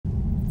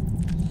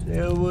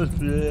Servus,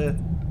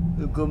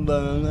 willkommen bei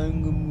einer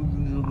neuen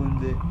gemütlichen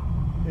Runde.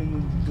 Wenn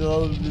du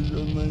draußen bist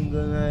auf meinem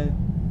Kanal,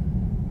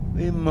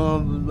 wie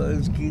immer,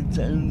 es geht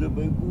allen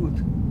dabei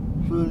gut.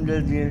 Schön,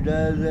 dass ihr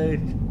da seid.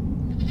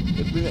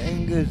 Ich bin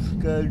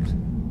eingestellt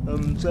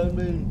am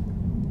Sammeln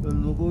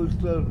von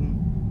Rohstoffen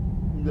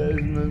und da ist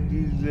mir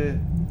diese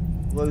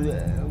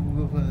Rolle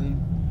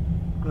aufgefallen.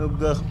 Ich hab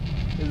gedacht,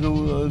 so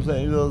aus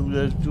Einloggen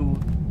dazu.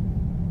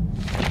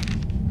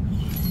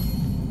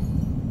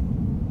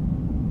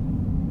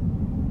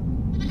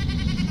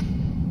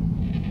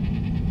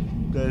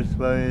 Das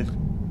war jetzt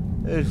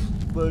echt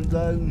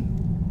spontan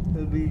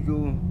ein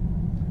Video.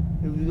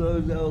 Ich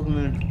sollte auch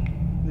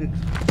nichts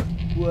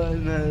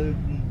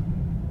voranhalten.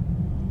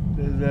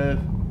 Deshalb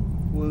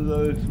muss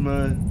euch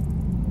mal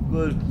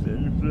kurz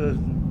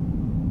entschlossen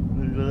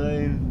mit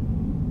rein.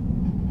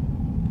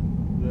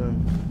 Ja.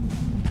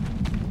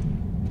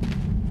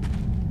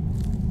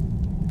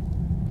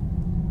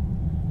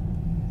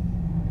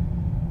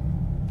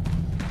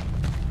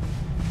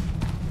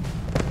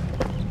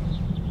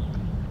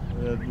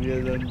 Da haben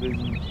wir dann ein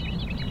bisschen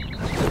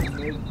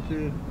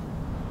Netze.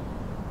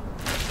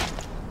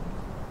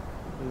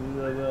 Das ist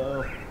aber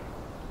auch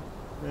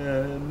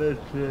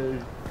Netze.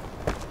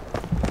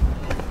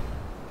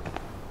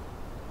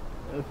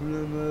 Öffne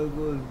mal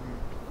gut.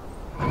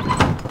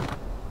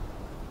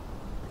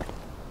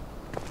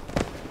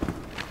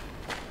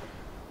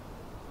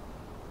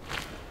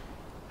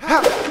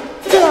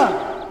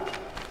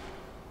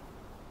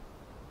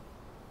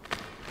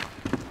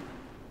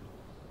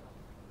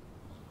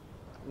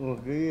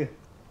 Okay.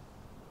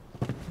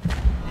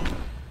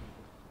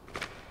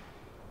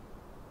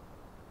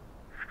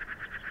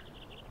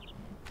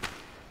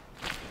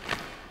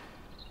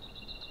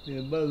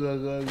 Der Bagger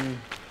gerade.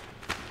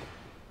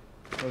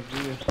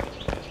 Okay.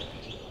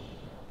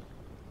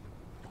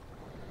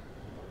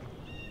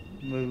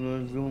 Müssen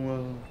wir so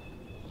machen.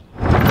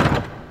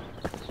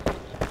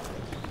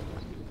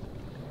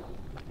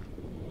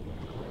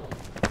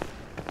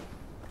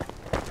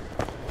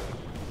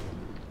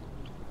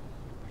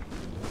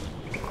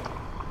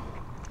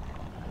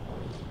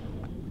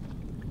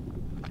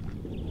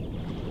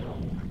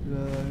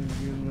 Dann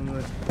gehen wir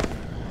mal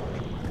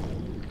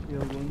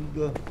hier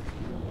runter.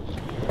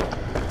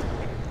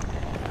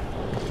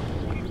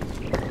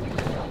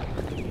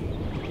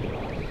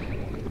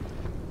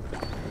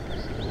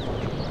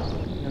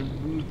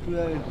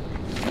 Right.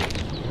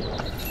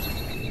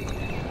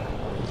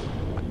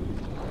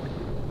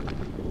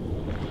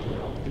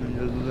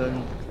 Und dann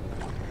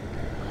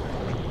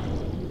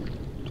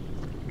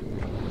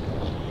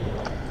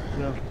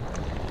ja.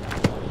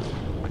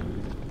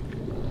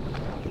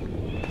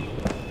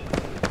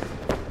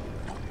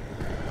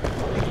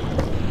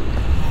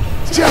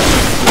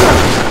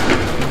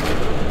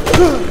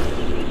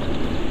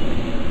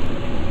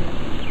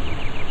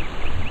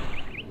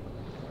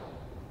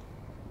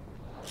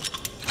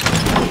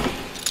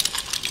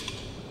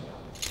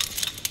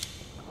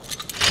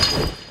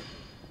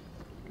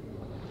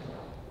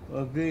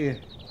 Okay.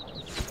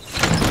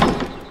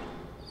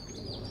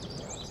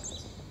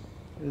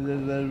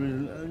 Das war ein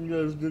bisschen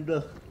anders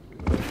gedacht,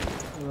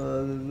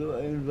 aber das so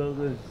einfach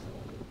ist.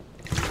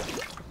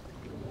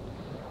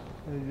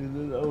 Hätte ich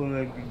das auch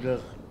nicht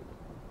gedacht.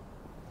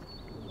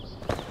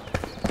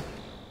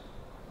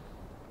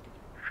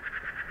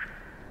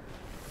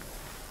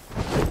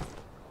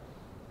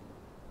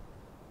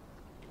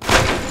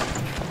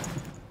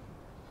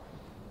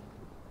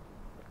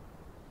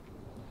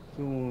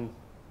 So.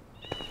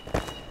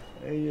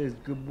 Er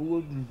ist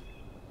geboten.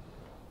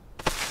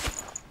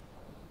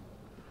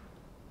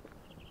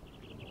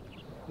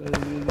 Weil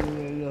wir sind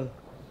ja noch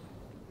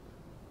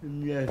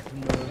im ersten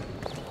Mal.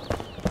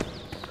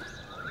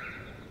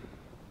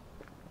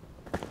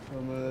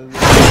 Kann man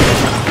das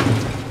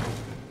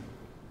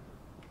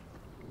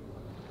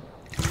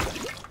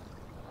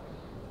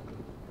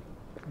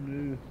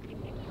nö.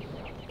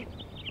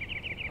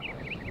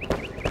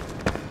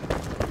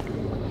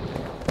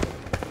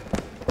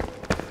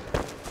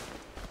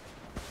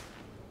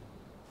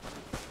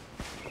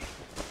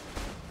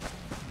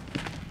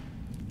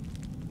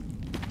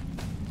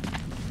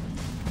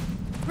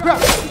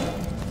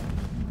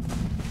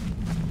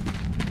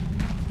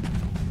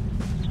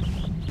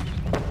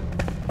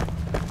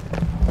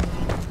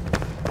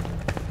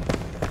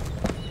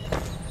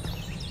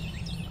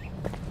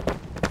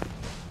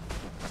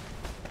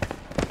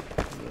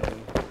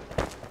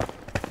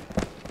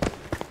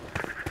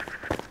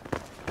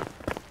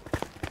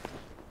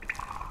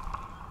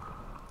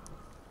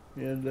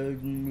 Ja, da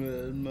können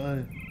wir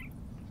mal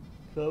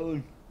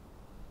schauen,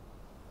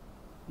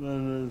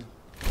 was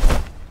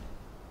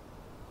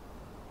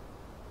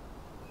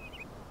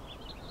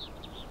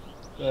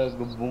da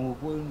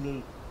geboren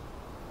ist,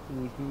 so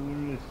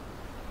schön ist.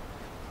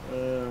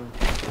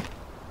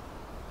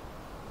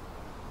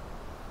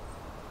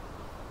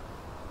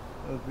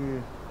 Okay.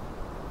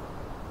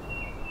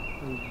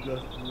 Ich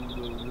dachte,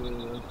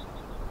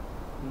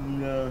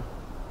 ja.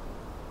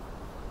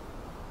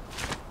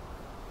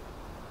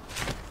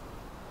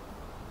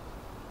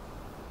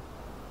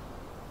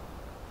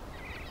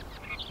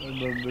 Aber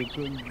wir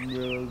konnten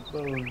ja was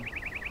bauen.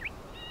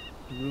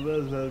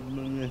 Sowas hat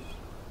man jetzt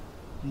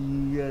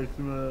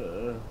erstmal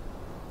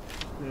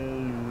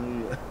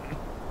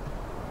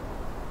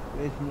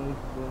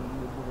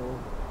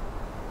gebraucht.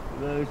 Ich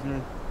weiß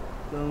nicht,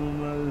 sagen wir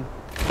mal,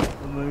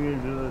 ob man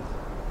jetzt was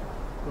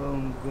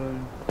bauen kann.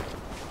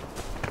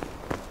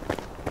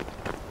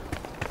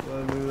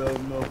 Weil wir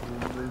auch noch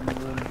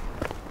probieren.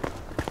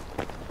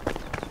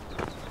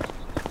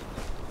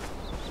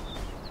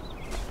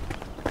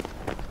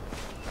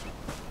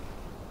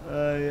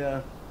 Ah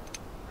ja.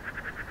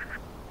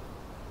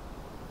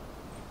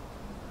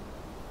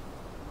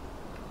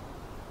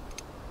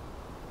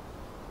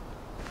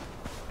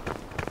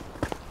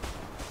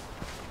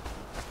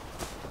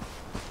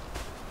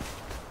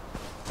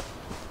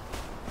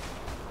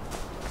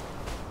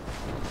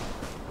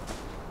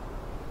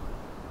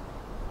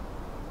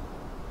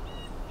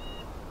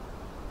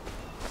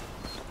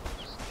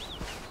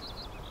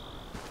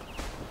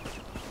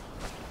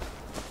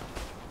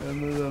 Da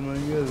müssen wir mal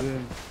hier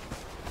rein.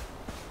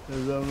 Da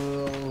sollen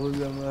wir auch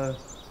wieder mal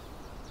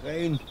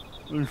rein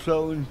und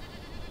schauen,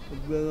 ob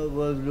da noch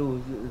was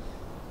los ist.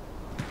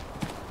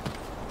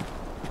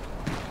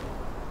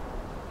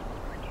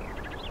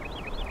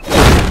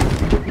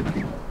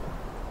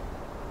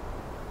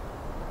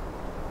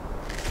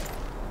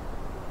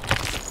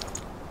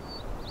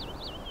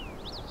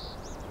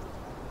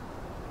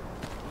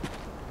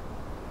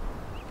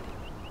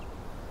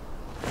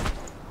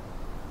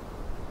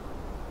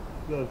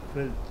 Das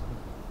fällt.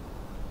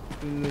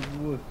 Diese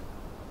Wurst.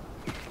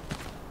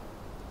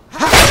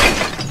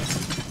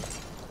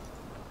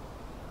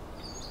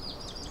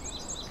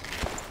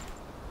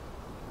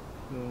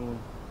 So.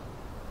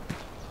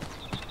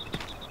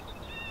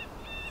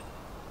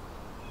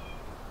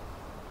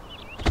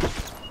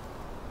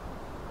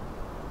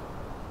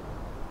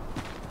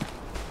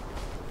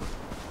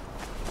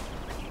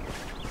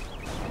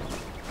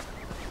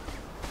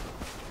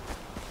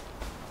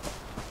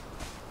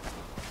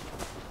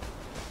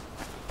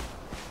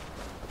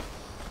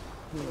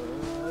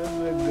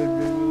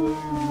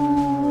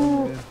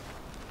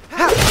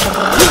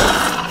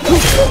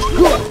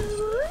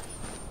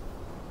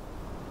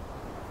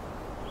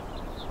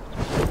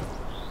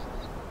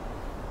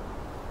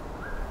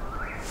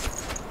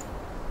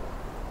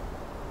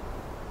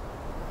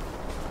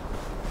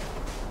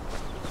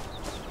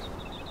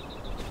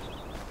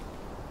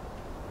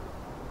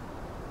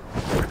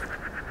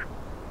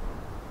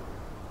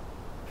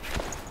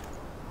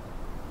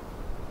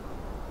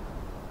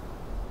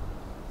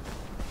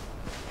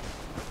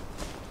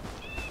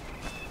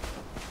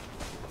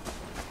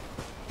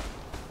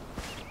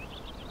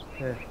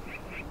 Ja,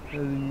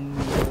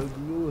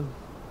 los.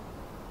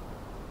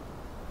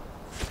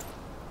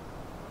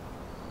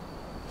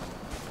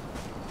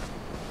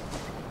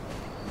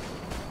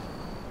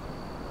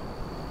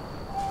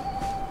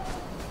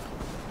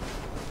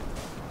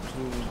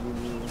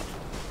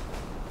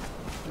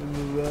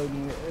 Wir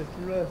werden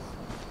etwas.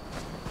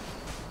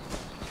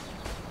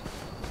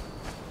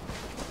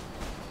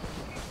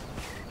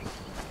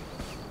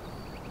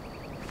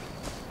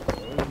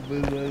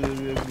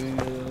 Wir gehen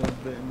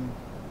beim.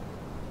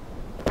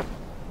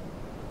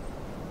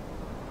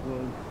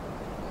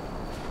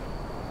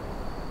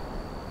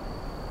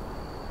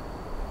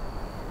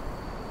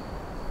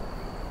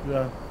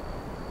 Ja.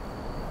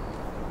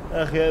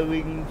 Ach ja,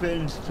 wegen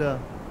Fenster.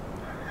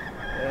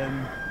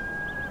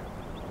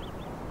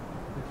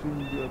 Ich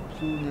finde die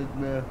Option nicht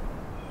mehr,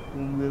 wo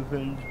wir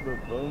Fenster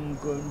bauen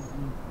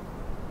konnten.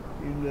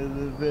 In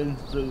das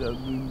Fenster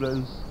waren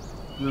dann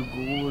so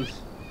groß.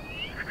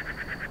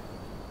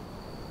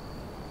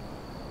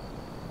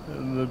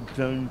 Dann wird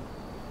dann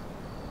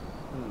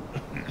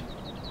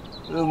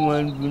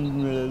irgendwann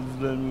finden wir das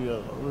dann wieder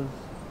raus.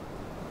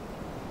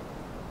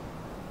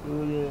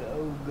 Wurde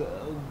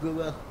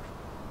aufgewacht.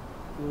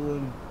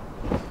 Und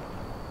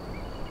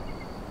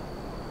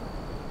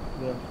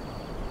ja.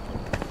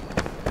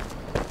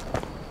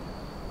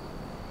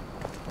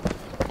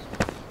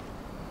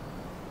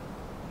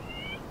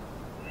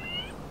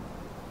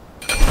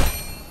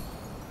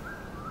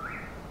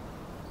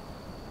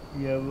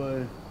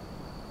 Jawohl.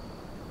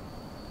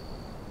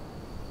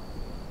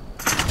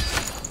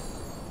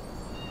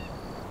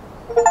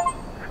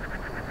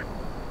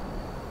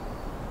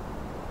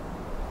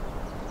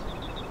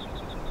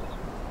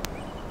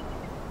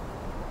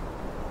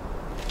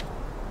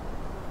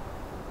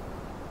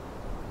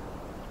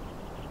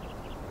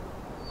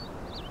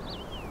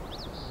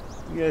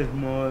 Jetzt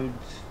mal.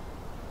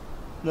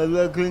 Na,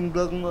 da klingt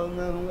doch mal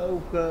nach einer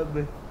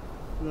Aufgabe.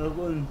 Nach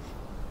uns.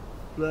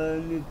 War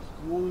nichts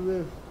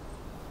Großes,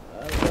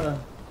 aber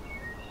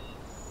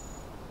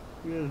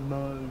jetzt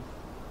mal.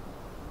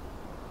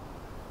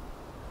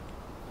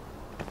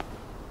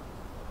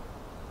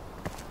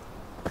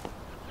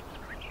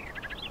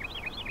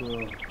 So.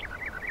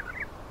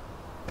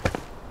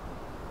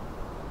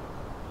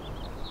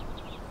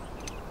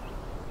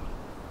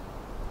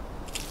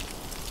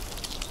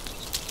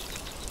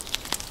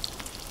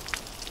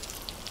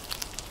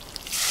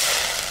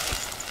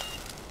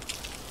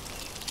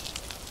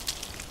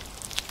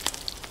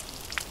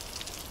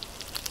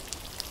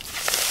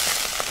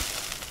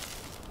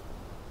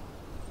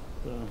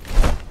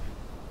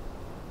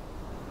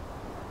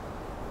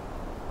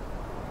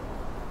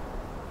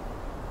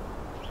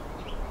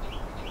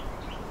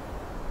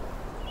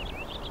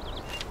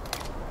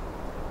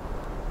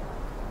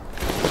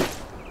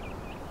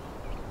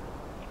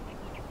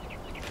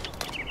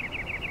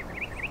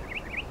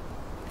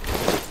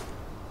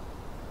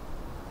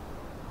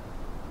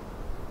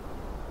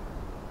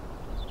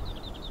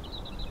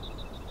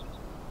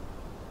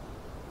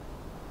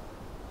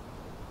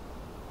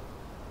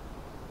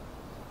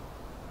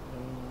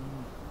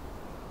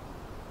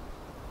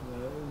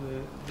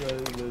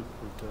 Welt.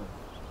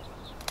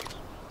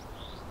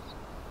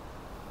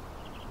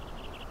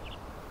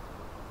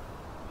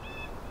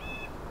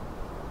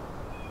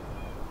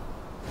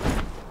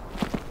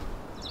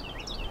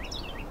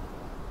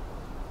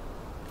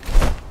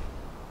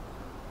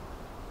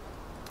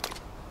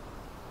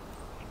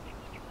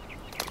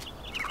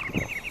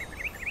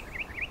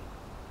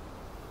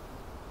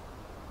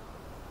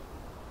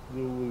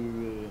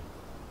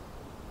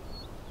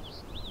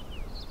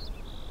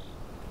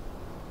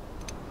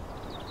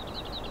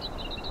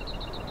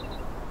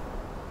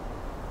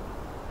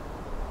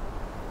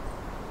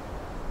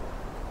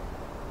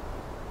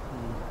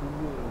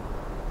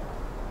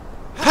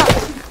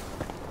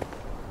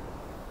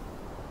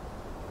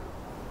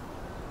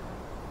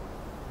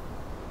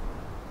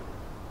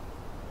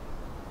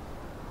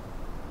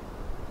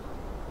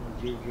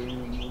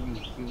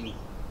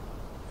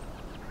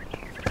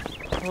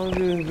 Und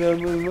ich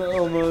habe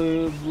auch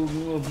mal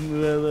gucken, ob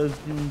mir was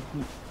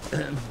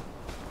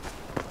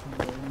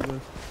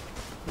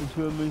ich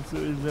höre mich so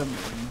zusammen.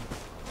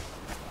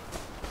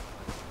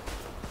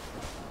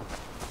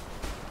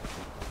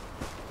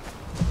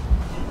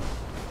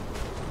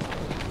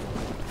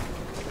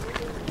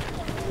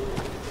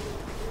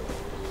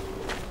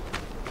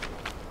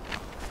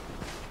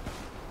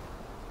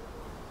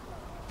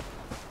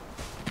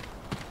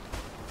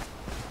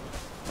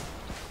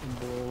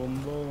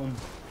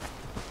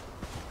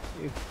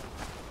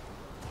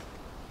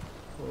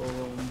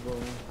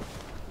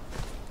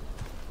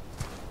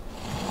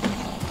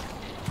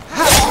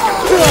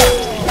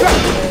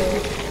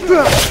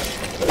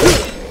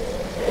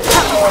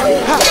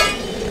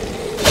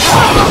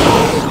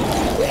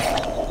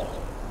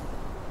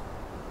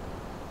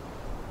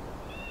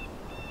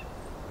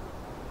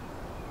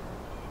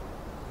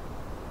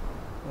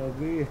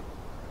 Okay.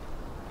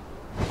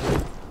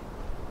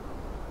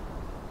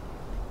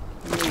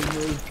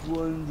 Die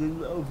Spuren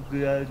sind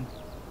aufgeladen.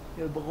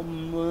 Wir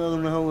brauchen nur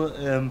noch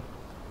ein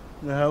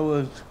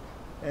Haus,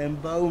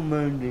 ein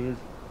Baumhandes.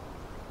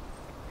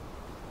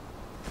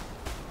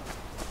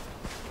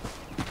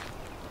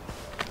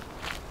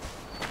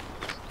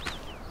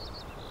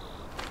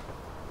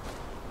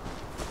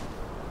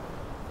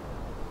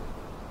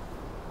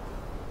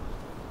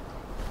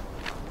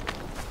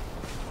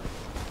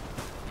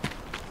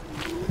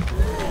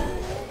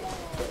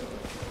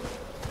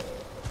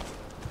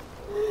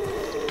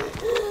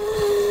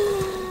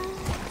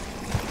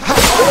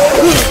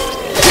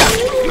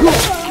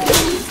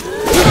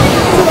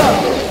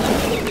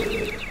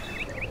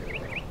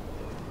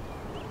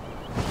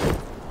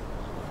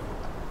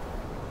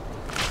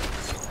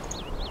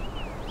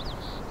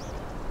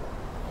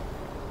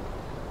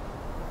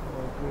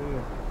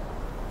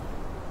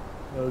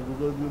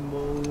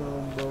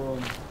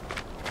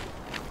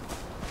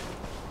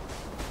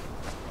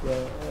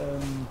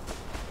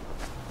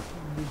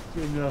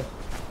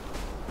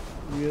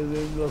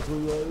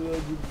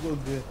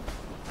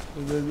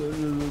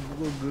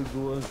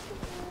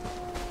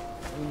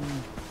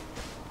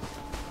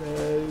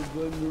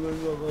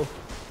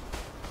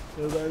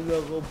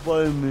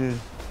 Bäume.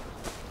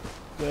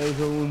 Da ist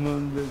auch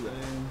ein.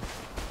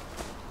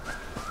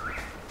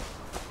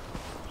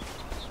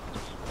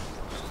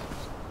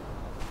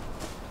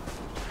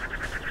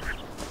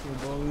 Wir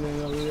brauchen ja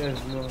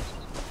noch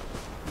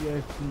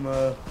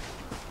erstmal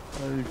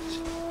Holz.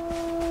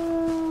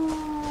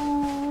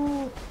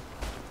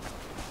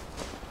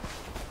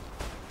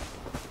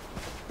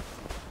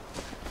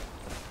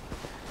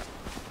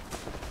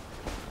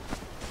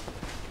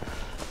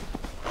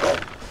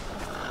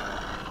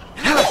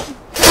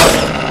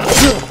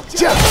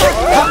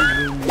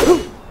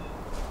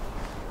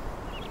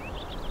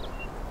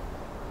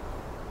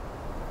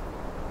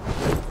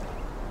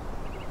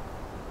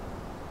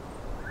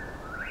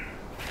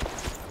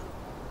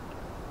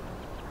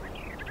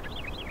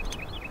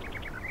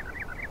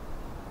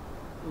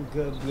 Ich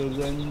habe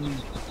dann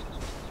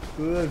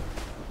gehört,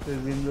 wir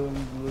sind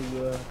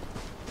sogar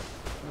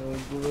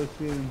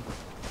großen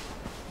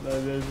bei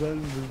der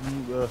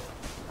Sandbesucher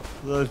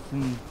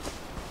draußen.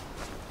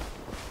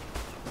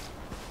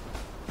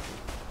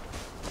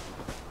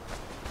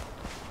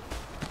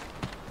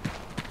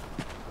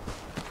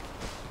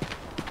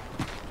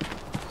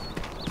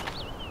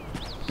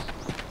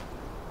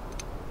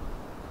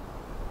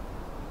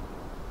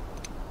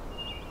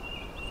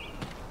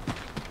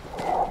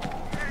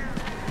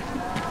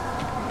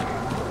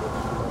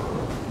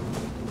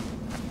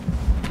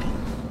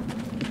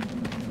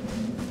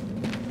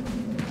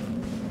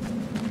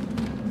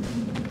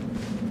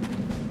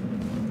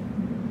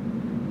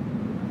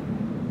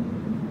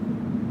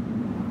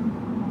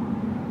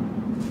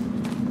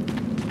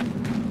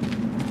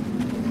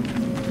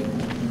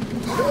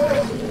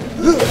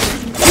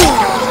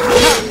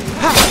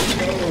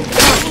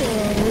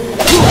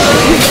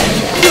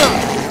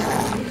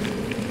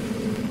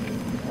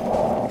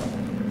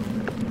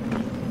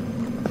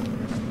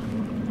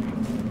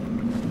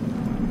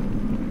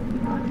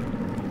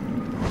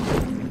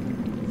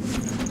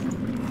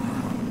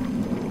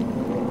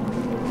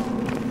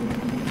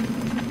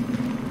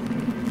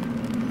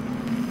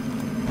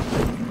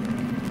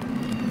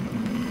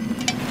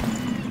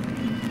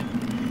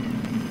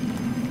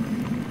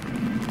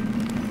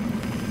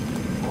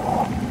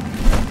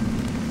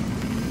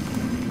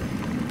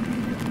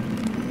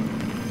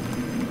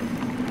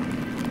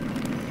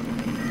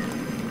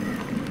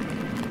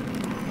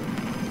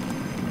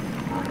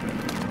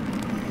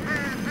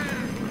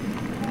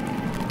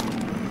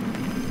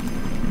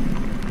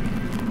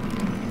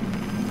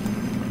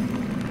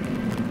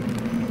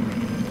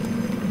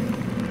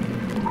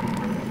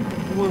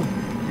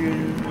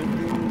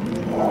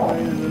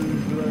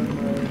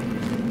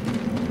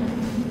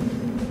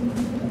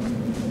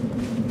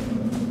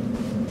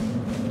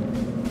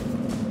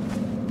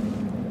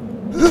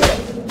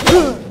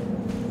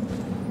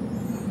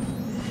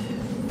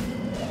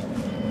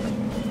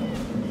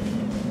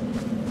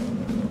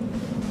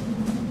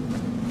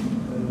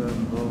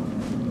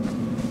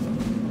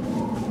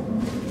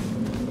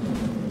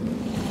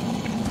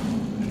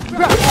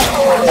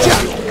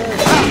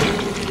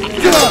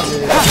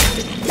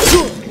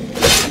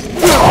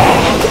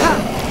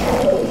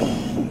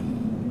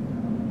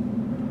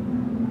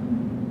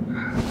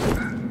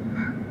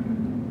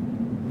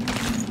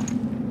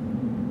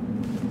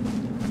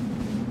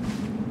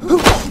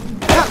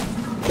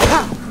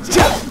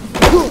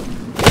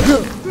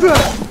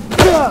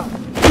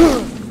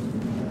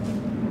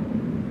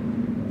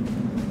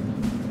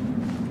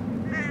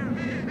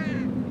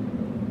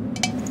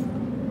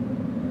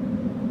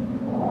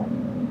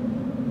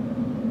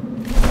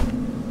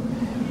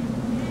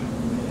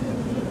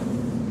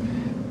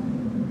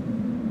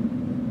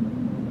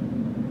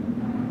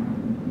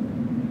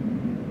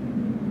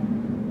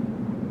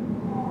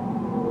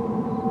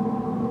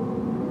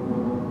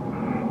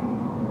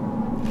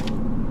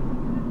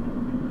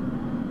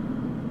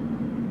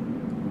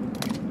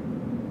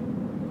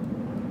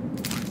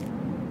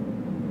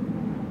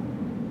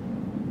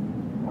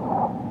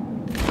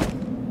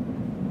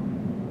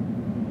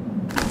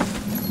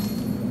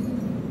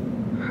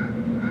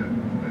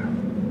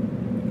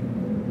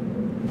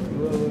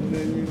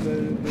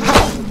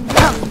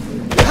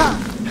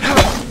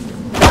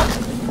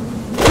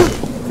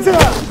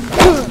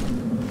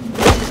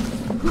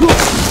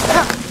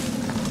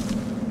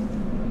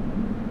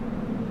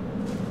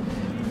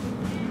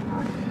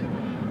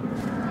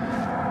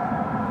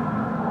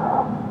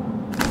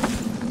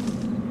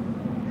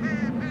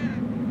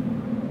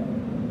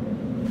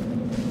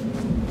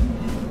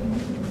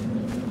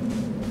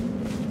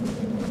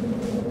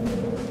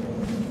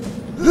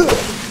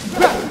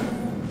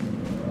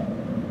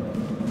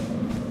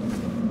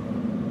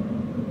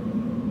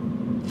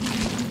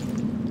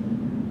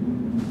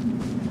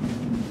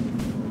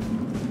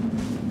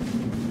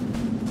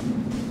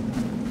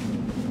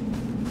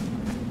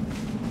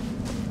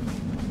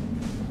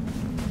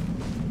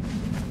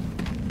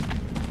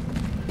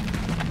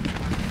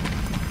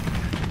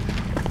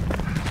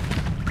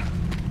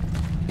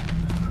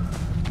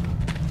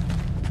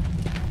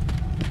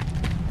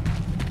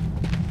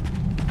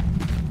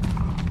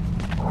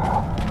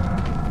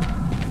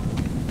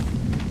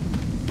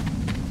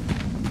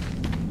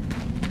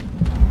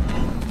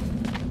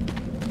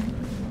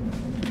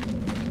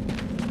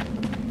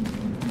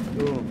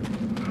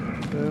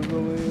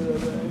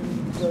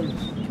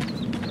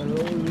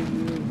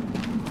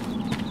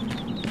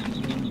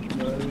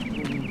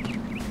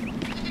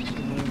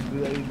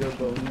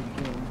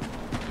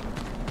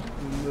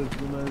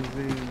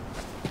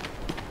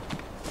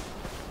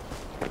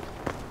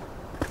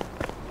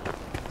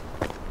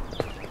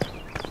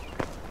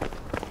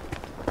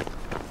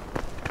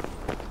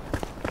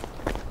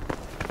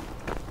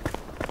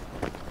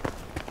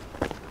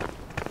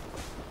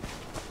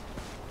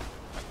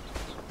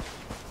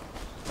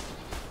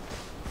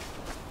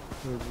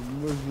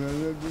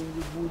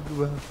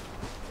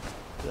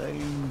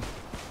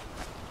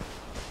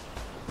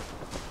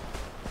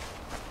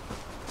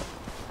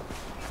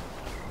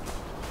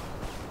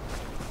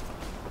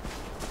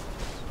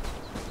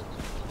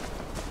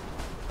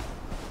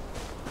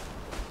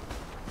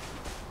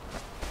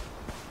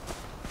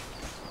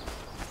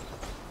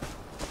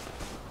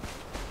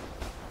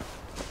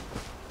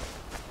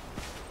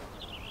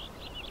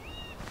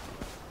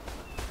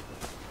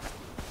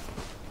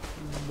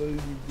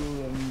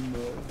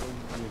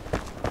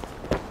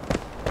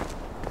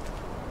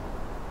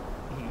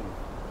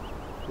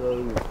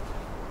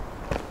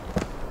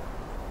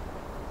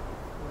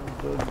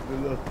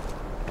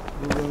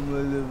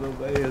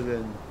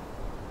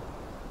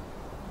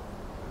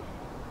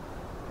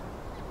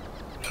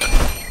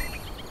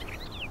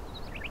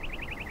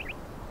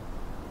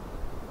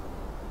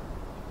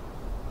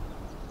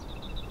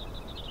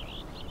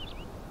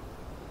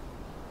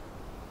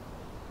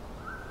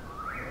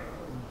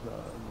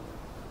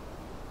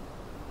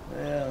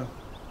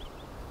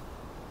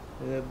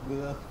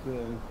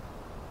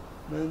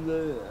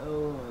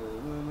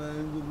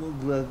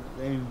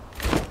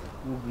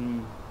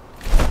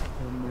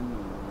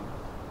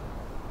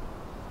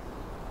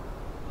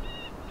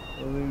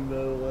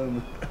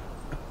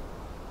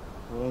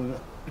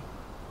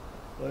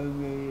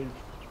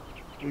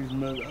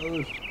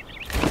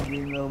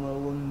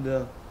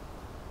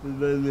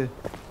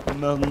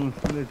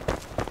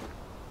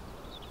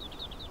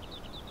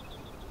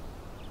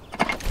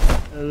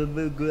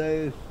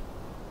 Gleich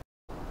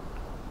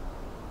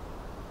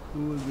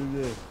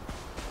wurde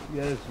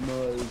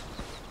erstmal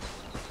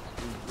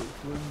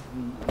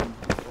gefunden und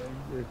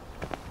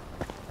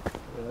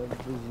er hat ein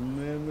bisschen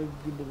mehr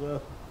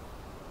mitgebracht.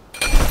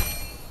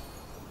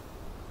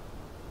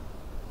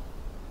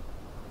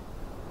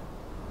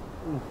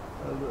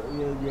 Aber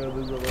ja, die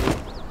haben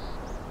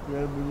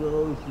sie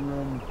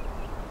rausgenommen.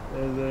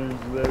 Er hat einen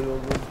schwerer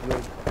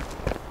Rückwärts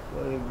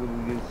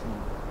gegessen.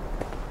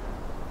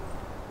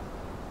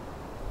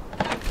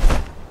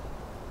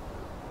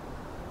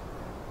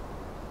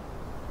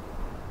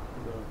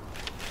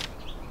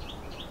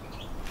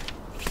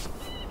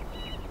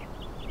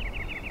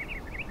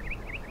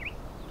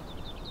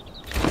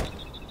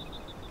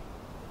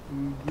 Wir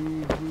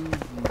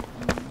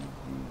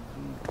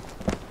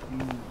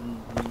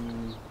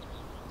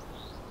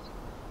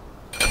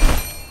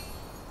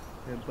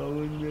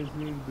bauen jetzt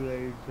einen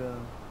Gleiter.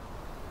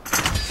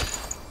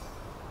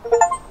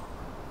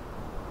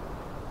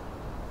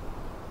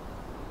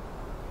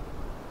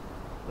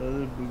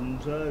 Also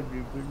brutal,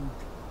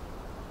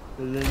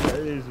 das ist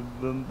alles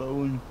beim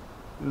Bauen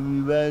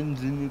irgendwie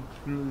wahnsinnig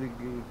schnell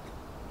geht.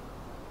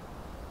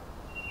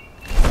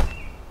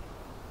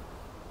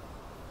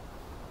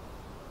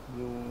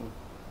 So.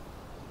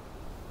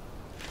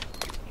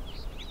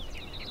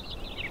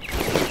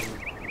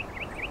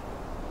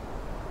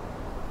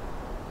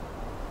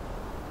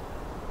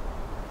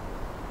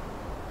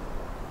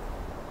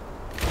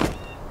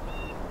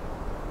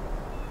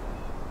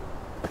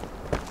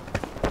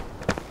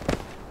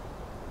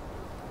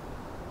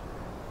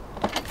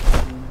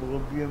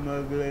 Probieren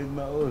wir gleich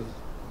mal aus,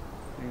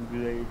 den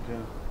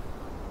Gleiter.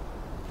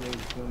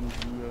 Vielleicht kommt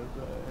wieder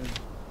rein.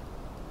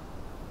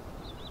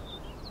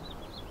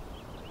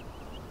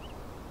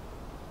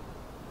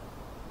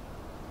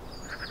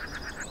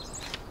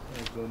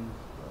 Da kommt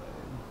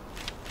rein.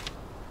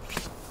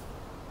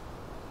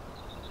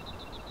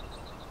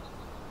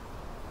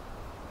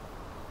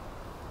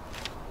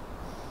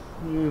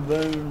 Wir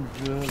waren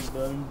schon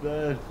beim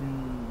Gassen,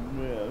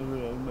 mehr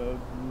oder weniger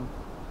gut.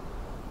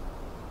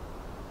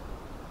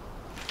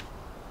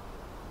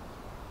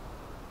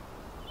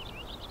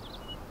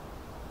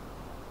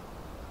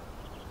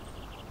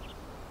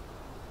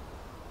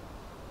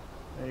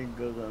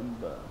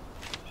 Caramba.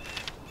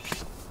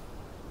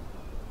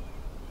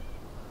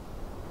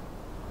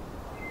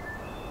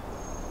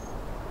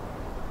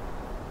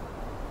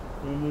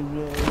 Vamos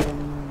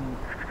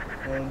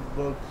ver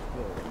box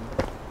bauen.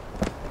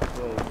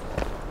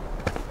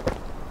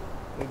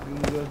 Aqui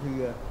não vai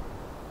ficar.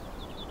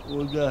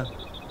 Oder.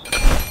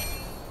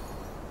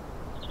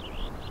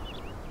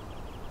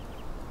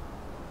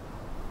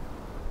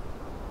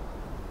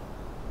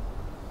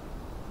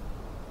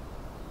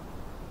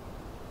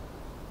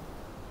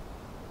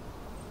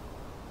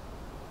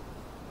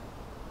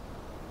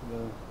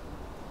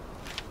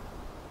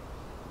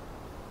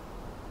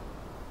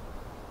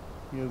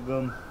 Hier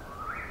kommen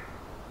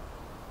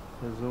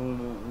Personen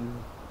und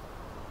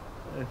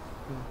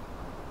Äste.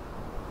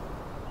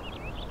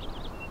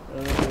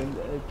 Sind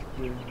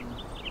Äste.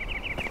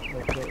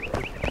 Was soll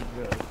Äste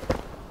sein?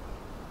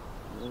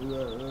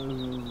 Oder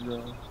irgendwie so.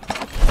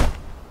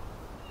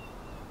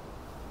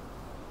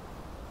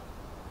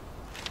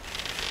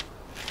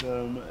 Da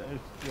haben wir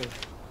Äste.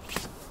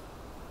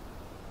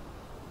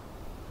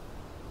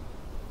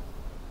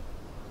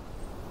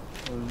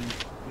 Und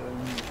dann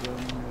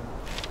kommen wir.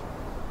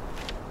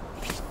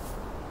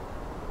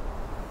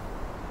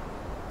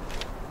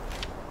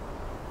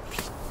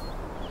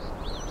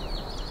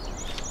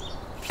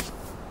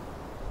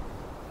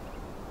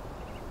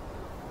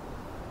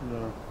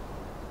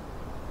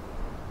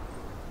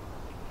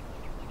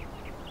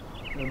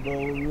 Aber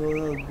nur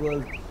noch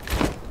was,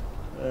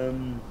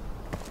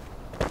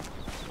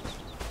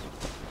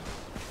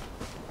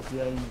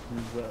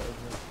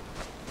 Pflanzenwasser.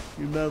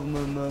 Die machen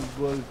wir mal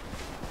kurz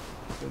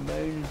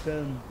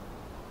gemeinsam.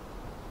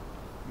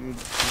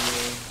 Gibt's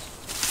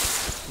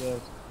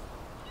das.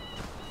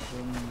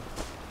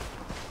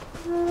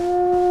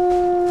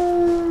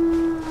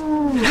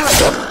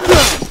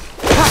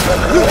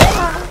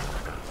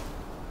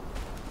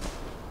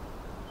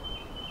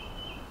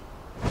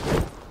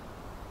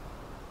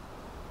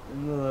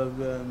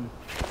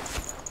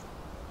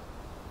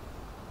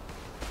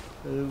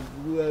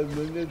 Früher haben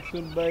wir nicht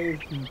zum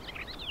Beißen,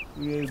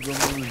 wir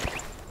kommen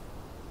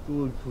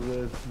gut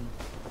fressen.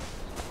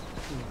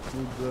 Das ist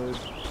gut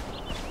Deutsch.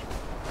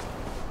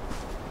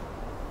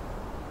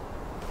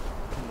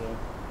 Ja.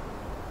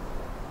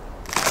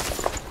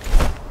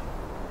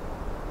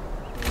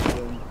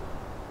 Und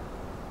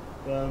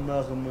da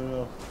machen wir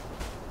noch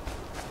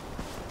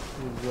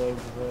die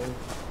Sorgfalt.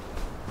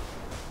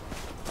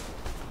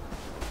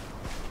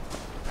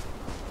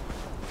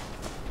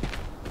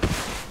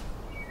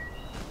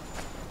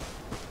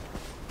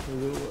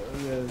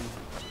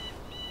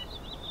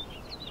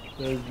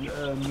 Das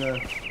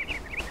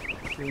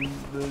den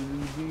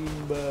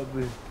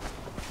Berlin-Babel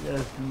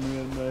lassen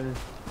wir mal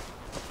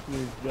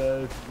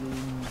gestalten,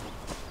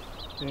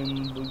 den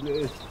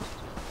Begriff,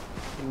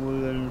 wo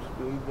dann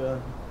später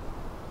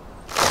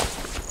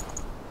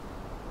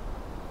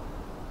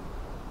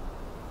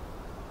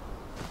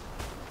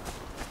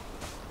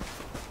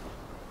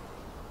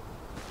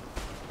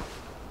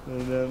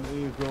wir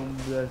haben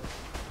komplett,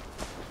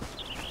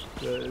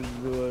 da ist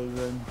so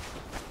dann.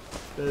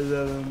 Das ist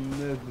aber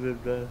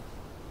nicht das.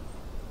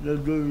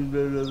 Natürlich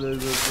wird das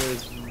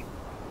vergessen.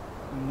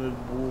 Mit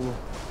wo.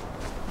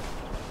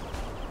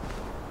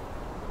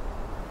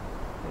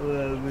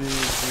 Oder wie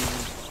ich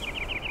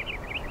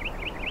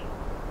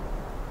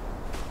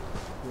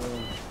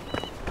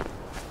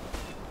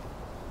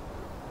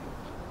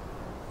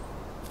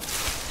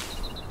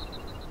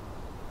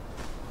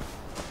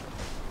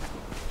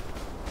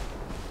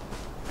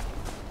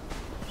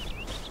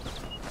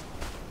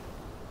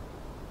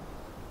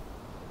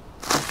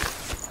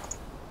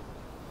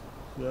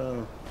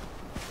So.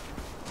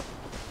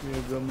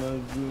 Hier kann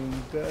man so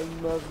einen Kern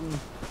machen.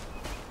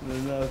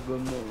 Danach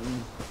kann man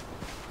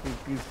eine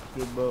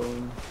Kiste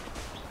bauen.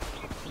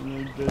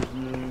 Und das ist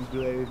ein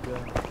Gleiter.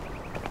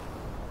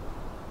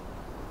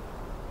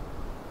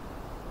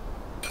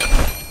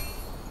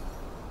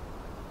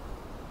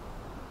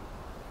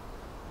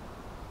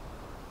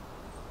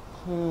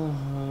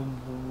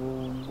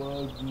 Warum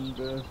war denn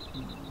das?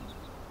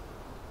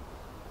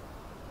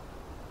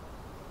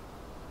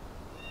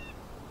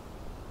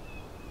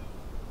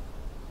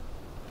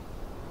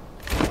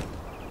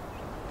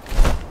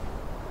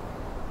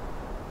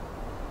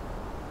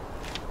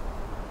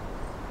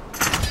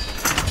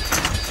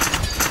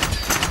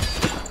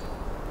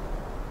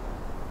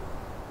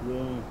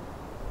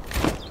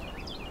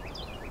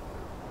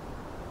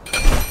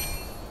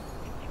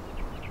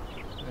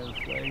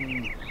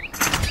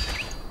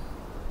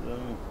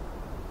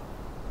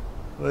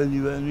 Weil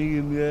die waren nicht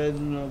im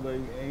Werden, aber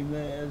ich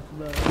erinnere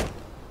erstmal.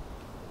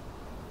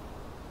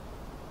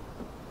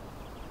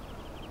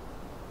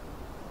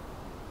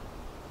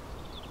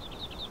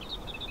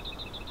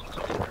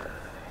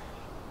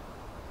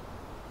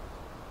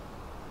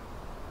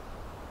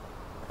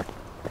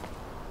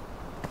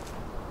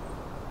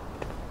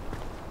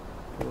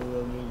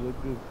 Oder mir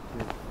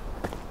gedüftet.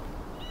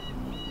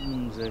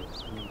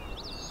 Insekten.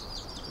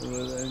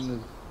 Oder eine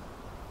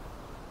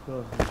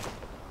Kochen.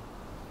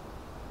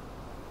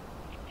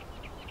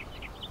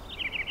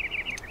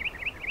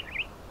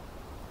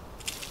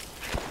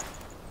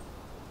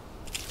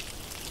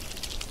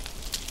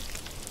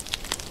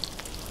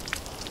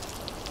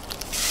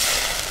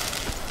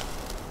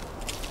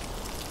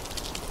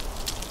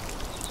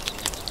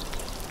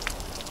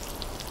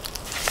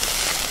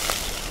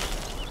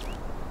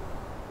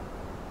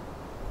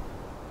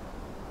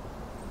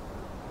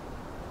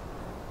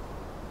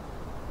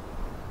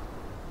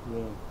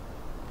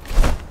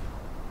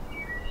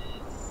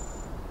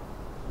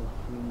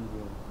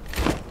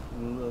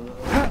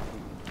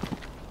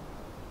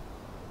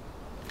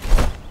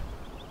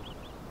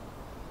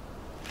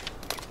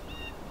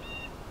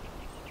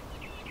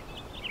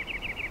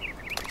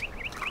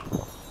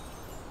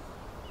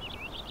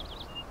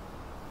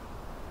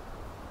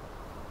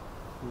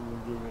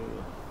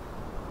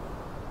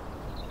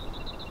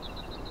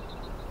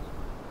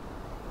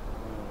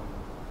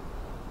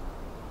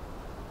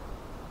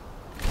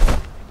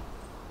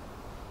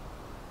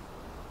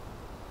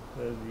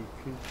 Die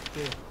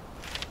Kiste.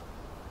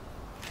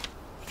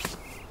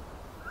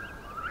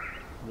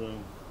 So.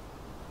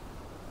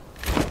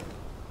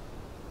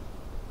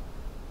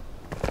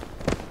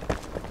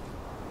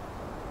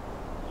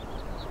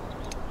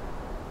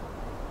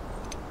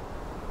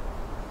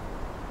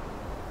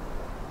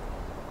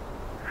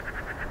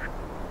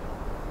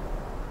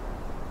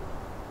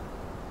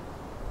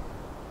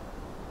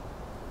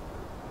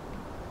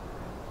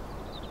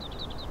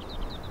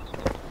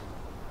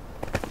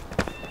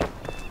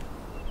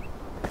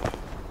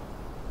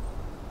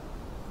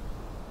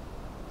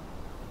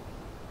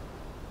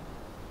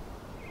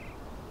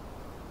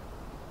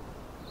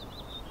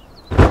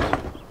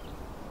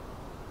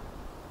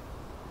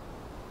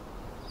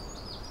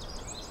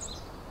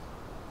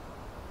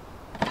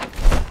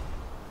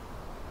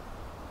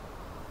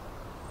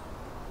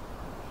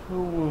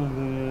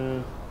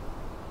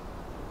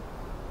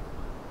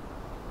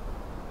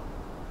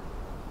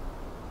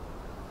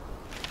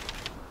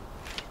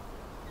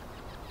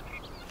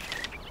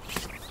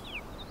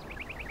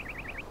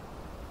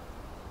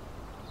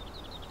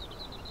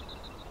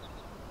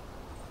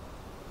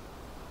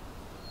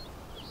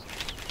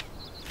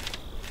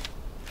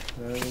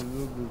 Ja,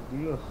 wirklich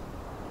Gier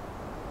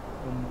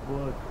an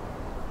Bord.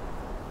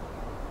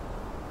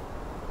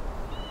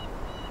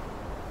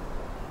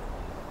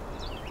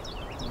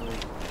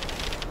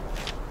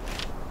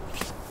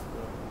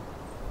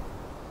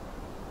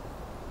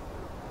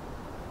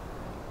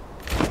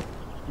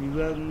 Die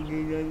Wagen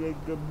gehen ja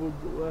nicht kaputt,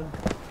 oder?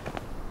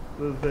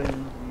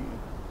 Befallen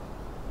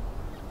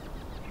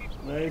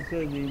sie. Weißt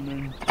du,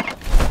 niemand.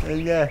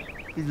 Ja,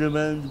 diese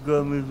Mann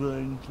kommen so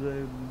ein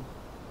Treiben.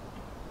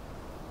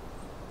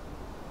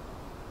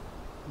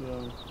 Ja.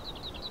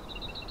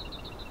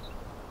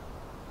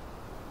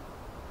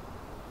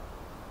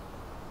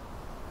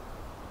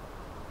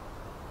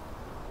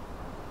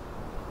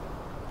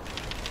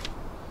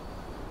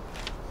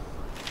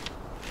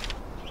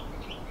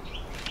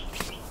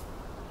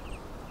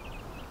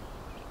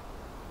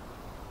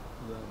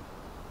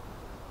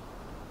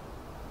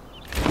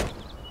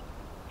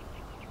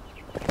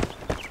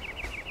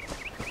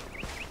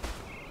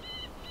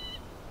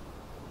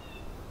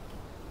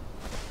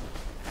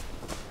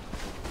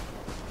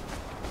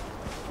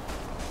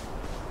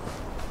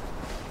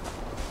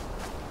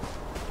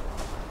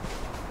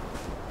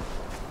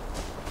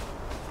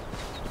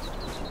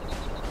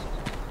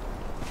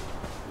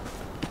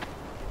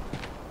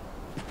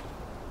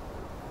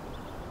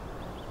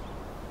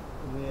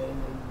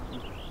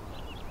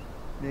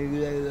 Der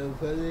Gleiter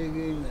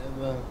verlegen,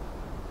 aber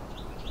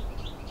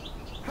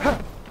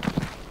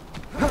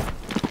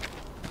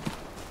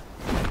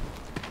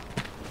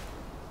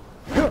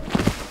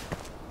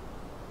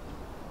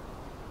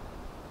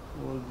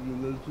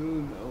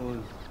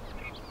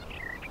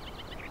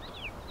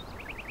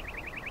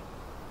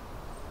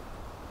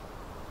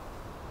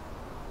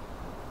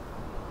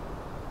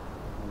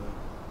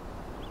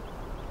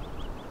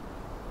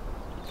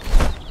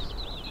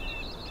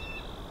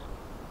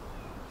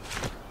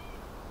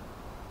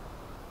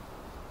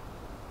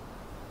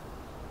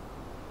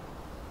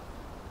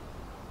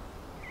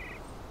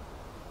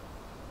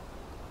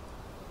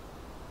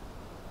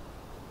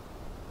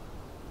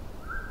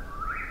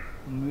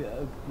Wir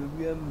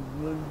aktivieren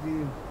von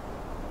die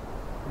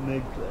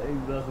mit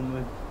einfach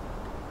mit.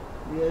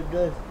 Ja,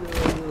 das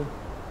also.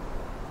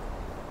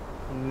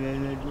 Und wir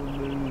nicht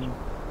unbedingt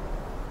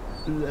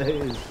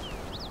vielleicht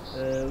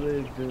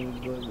Welt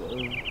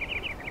aus.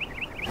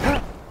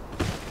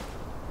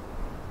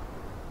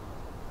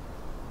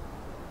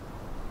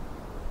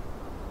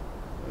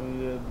 Und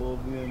wir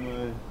probieren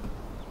mal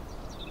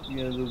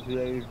hier so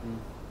gleichen.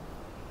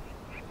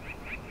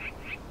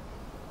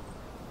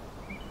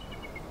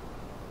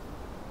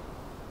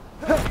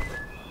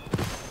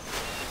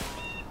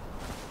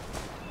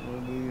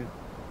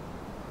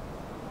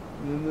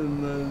 Wir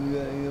müssen mal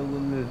wieder eine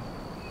Runde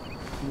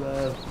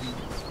schlafen.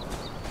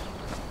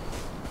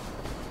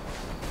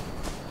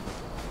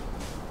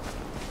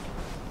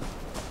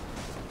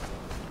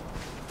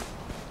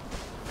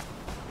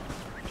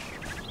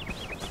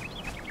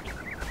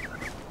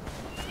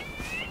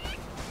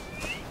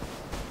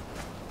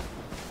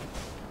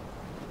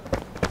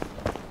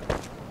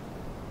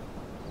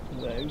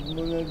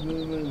 Monate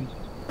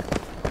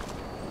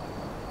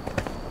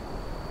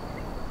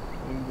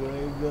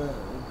Gleiter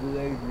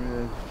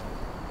Gleiter.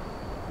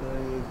 Da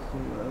jetzt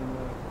kommt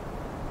einmal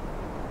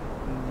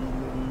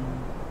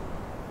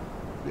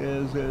der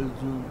sehr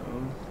schön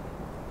aus.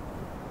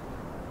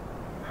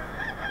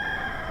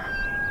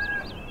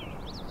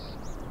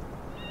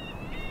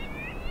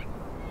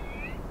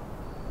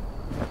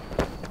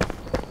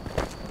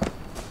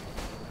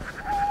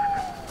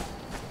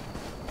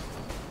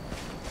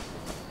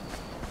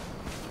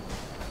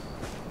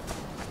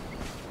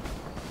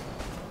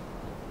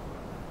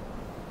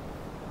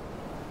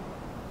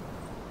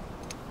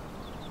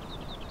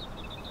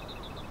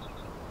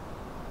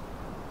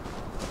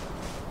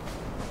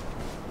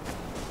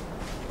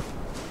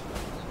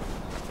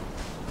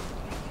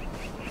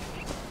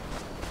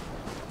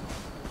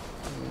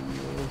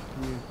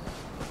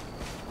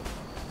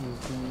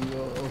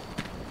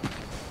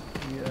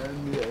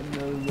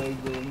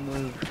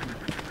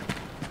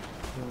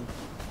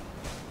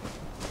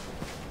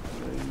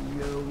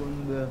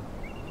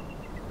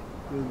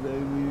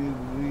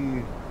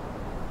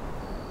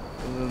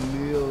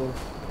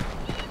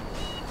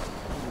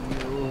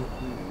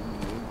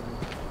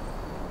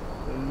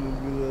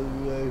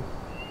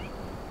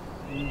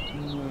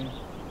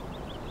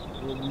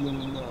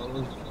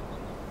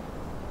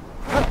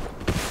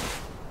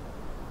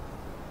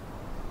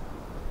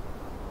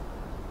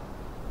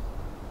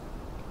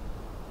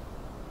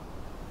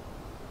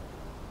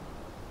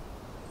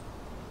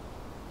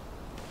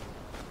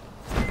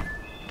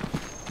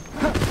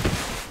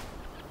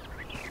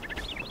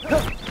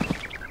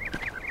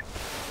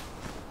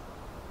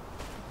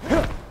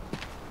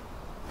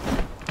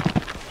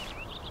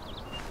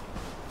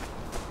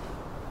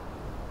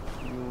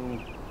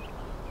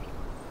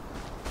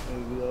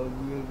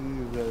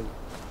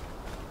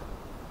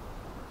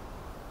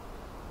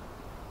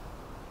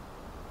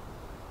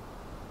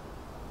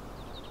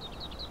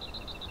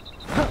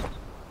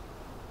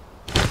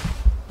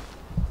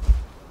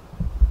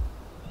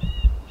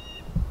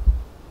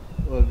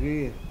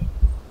 Okay.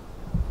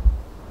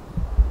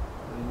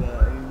 Da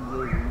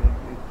eigentlich mit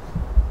nichts.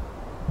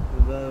 Da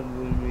war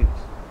wohl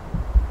nichts.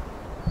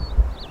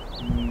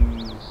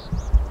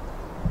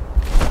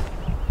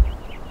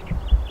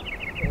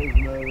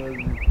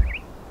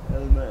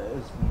 Erstmal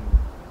essen.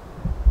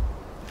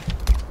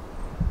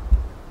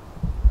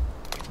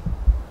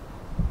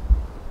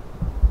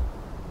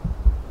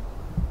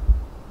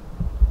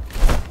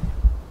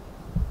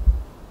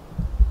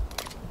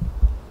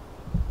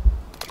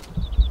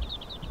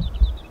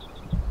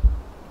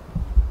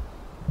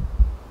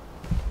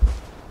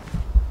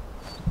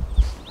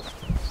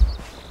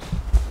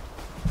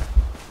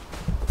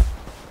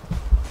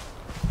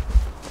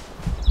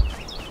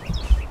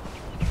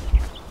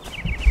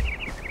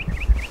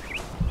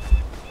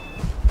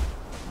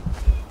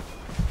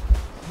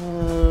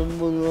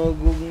 Muss mal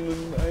gucken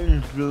im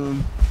Einstellung,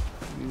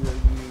 wie das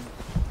geht.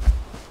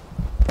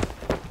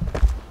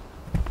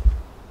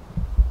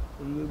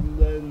 Und wir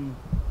bleiben.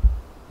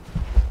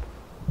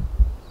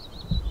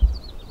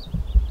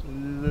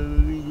 Wenn das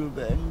Video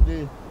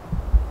beendet,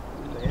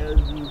 im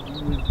ersten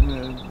müssen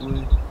wir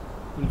wohl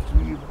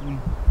verschieben.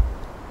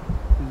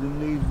 Bis zum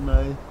nächsten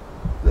Mal.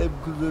 Bleibt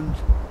gesund,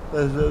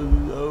 passt auf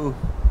euch auf.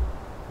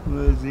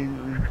 Wir sehen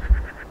uns.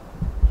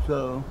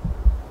 Ciao.